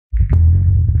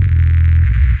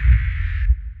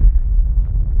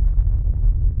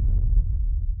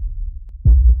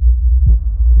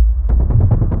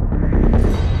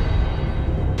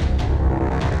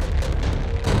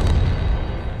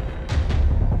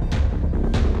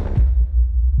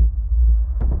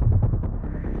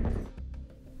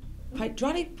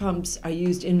Hydraulic pumps are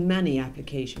used in many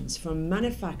applications, from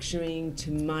manufacturing to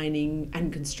mining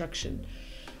and construction.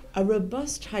 A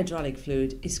robust hydraulic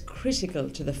fluid is critical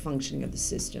to the functioning of the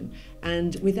system,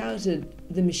 and without it,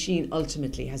 the machine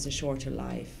ultimately has a shorter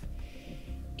life.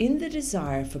 In the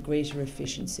desire for greater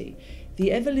efficiency,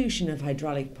 the evolution of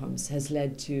hydraulic pumps has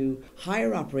led to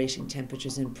higher operating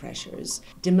temperatures and pressures,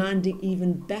 demanding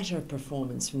even better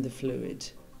performance from the fluid.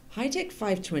 HiTEC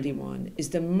 521 is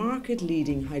the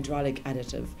market-leading hydraulic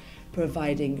additive,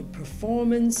 providing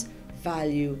performance,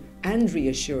 value and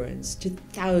reassurance to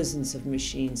thousands of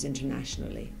machines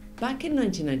internationally. Back in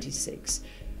 1996,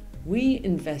 we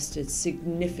invested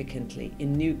significantly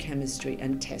in new chemistry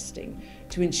and testing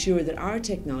to ensure that our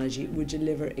technology would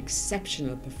deliver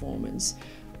exceptional performance.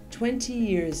 20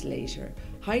 years later,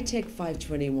 HiTEC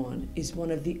 521 is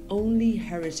one of the only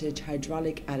heritage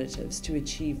hydraulic additives to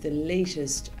achieve the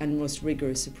latest and most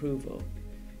rigorous approval.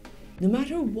 No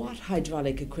matter what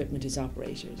hydraulic equipment is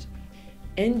operated,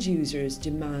 end users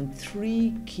demand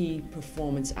 3 key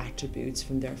performance attributes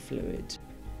from their fluid.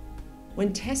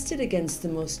 When tested against the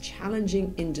most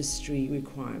challenging industry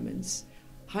requirements,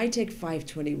 HiTEC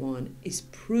 521 is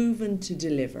proven to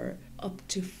deliver up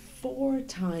to 4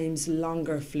 times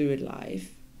longer fluid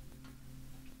life,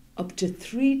 up to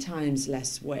 3 times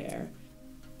less wear,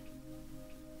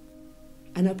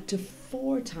 and up to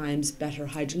 4 times better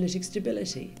hydrolytic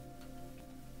stability.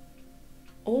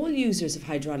 All users of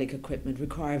hydraulic equipment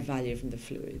require value from the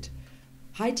fluid.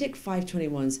 HiTEC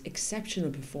 521's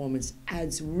exceptional performance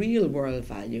adds real-world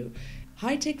value.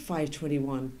 HiTEC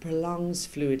 521 prolongs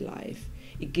fluid life.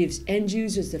 It gives end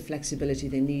users the flexibility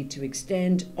they need to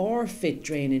extend or fit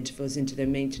drain intervals into their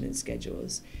maintenance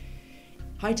schedules.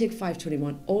 HiTEC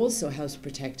 521 also helps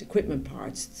protect equipment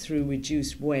parts through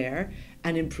reduced wear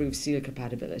and improved seal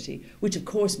compatibility, which of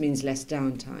course means less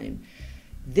downtime.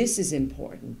 This is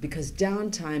important because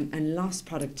downtime and lost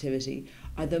productivity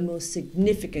are the most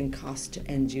significant cost to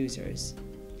end users.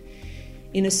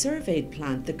 In a surveyed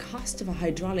plant, the cost of a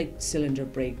hydraulic cylinder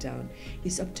breakdown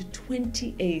is up to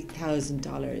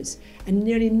 $28,000, and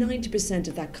nearly 90%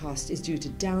 of that cost is due to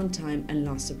downtime and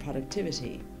loss of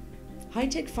productivity.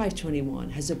 HiTEC 521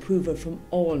 has approval from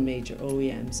all major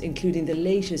OEMs, including the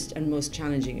latest and most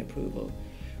challenging approval.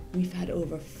 We've had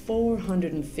over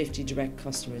 450 direct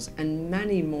customers and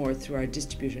many more through our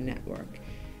distributor network,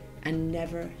 and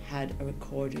never had a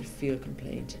recorded field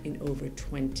complaint in over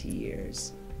 20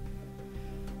 years.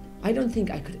 I don't think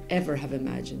I could ever have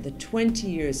imagined that 20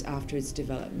 years after its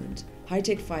development,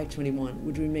 HiTEC 521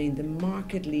 would remain the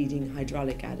market-leading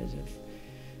hydraulic additive.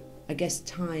 I guess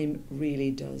time really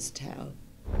does tell.